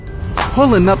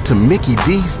Pulling up to Mickey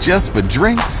D's just for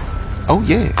drinks? Oh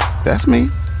yeah, that's me.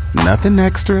 Nothing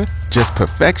extra, just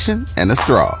perfection and a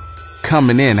straw.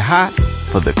 Coming in hot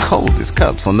for the coldest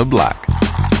cups on the block.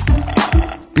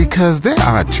 Because there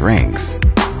are drinks.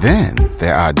 Then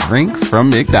there are drinks from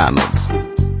McDonald's.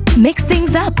 Mix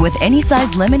things up with any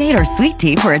size lemonade or sweet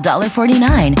tea for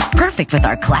 $1.49. Perfect with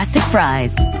our classic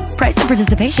fries. Price and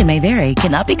participation may vary.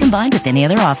 Cannot be combined with any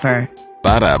other offer.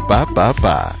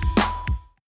 Ba-da-ba-ba-ba.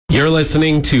 You're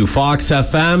listening to Fox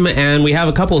FM, and we have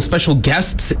a couple of special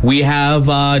guests. We have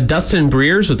Dustin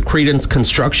Breers with Credence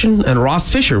Construction and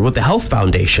Ross Fisher with the Health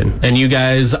Foundation. And you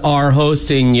guys are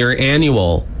hosting your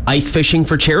annual Ice Fishing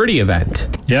for Charity event.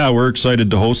 Yeah, we're excited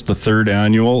to host the third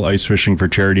annual Ice Fishing for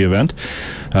Charity event,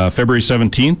 February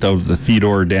 17th out of the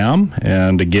Theodore Dam.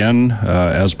 And again,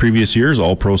 as previous years,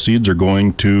 all proceeds are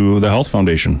going to the Health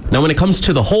Foundation. Now, when it comes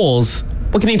to the holes,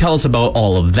 what can you tell us about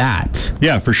all of that?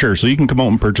 Yeah, for sure. So you can come out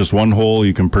and purchase one hole.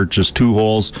 You can purchase two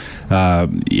holes.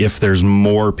 If there's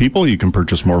more people, you can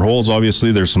purchase more holes.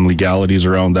 Obviously, there's some legalities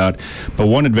around that. But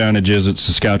one advantage is it's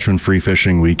Saskatchewan Free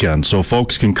Fishing Weekend. So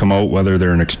folks can come out, whether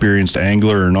they're an experienced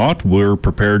angler or not. We're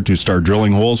prepared to start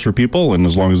drilling holes for people. And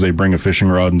as long as they bring a fishing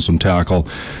rod and some tackle,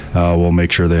 we'll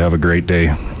make sure they have a great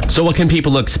day. So what can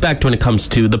people expect when it comes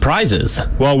to the prizes?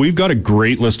 Well, we've got a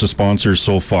great list of sponsors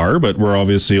so far, but we're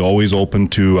obviously always open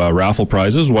to raffle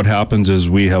prizes. What happens is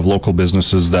we have local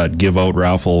businesses that give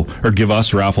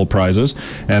us raffle prizes,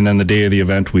 and then the day of the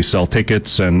event we sell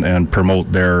tickets and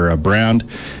promote their brand.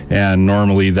 And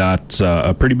normally that's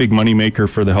a pretty big money maker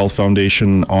for the Health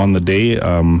Foundation on the day,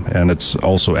 and it's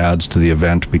also adds to the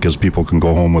event because people can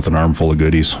go home with an armful of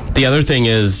goodies. The other thing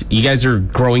is you guys are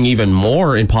growing even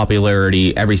more in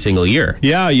popularity every single year.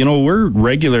 Yeah, we're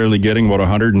regularly getting about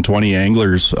 120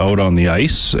 anglers out on the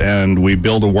ice, and we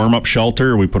build a warm-up shelter.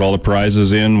 We put all the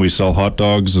prizes in. We sell hot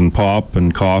dogs and pop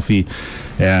and coffee.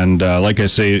 And like I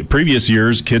say, previous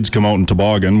years, kids come out in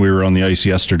toboggan. We were on the ice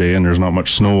yesterday, and there's not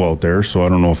much snow out there, so I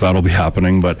don't know if that'll be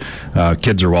happening, but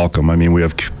kids are welcome. I mean, we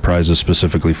have prizes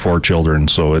specifically for children,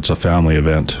 so it's a family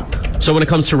event. So when it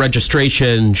comes to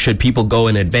registration, should people go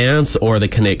in advance, or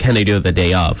can they do it the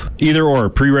day of? Either or.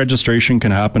 Pre-registration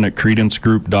can happen at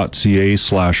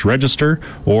credencegroup.ca/register,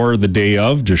 or the day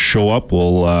of, just show up.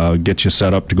 We'll get you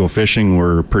set up to go fishing.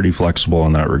 We're pretty flexible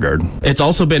in that regard. It's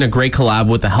also been a great collab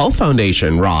with the Health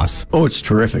Foundation, Ross. Oh, it's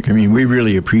terrific. I mean, we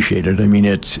really appreciate it. I mean,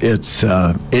 it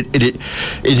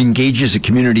engages the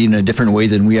community in a different way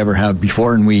than we ever have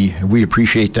before, and we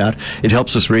appreciate that. It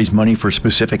helps us raise money for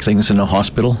specific things in the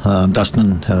hospital.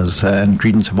 Dustin and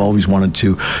Credence have always wanted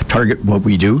to target what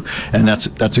we do, and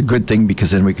that's a good thing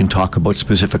because then we can talk about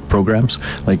specific programs.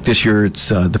 Like this year, it's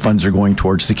the funds are going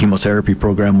towards the chemotherapy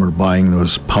program. We're buying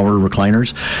those power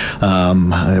recliners.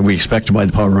 We expect to buy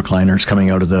the power recliners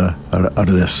coming out of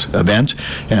this event.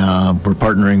 We're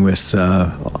partnering with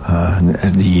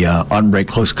the on-break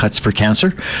close cuts for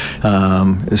cancer.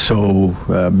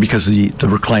 Because the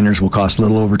recliners will cost a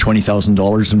little over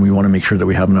 $20,000, and we want to make sure that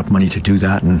we have enough money to do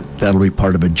that, and that'll be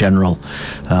part of a general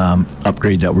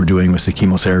upgrade that we're doing with the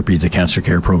chemotherapy, the cancer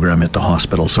care program at the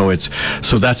hospital. So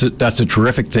that's a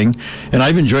terrific thing, and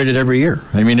I've enjoyed it every year.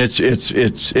 I mean,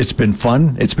 it's been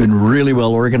fun. It's been really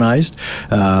well organized.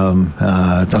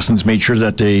 Dustin's made sure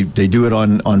that they do it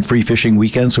on free fishing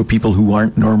weekend, so people who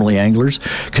aren't normally anglers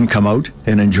can come out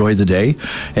and enjoy the day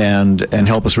and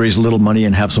help us raise a little money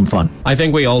and have some fun. I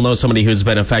think we all know somebody who's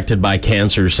been affected by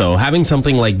cancer, so having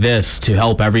something like this to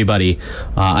help everybody,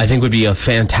 I think would be a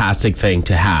fantastic thing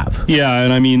to have. Yeah,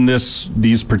 and I mean,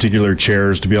 these particular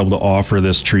chairs, to be able to offer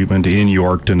this treatment in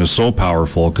Yorkton is so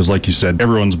powerful because, like you said,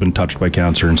 everyone's been touched by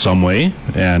cancer in some way,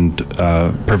 and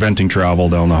preventing travel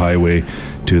down the highway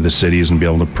to the cities and be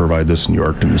able to provide this in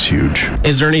Yorkton is huge.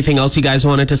 Is there anything else you guys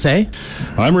wanted to say?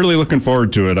 I'm really looking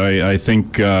forward to it. I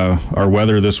think our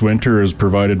weather this winter has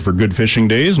provided for good fishing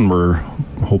days, and we're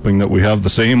hoping that we have the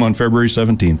same on February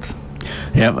 17th.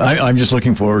 Yeah, I'm just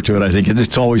looking forward to it. I think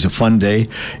it's always a fun day.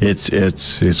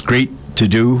 It's great to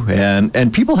do,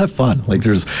 and people have fun. Like,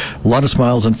 there's a lot of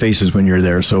smiles on faces when you're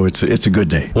there, so it's a good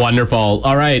day. Wonderful.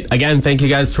 All right. Again, thank you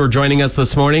guys for joining us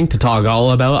this morning to talk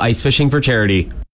all about ice fishing for charity.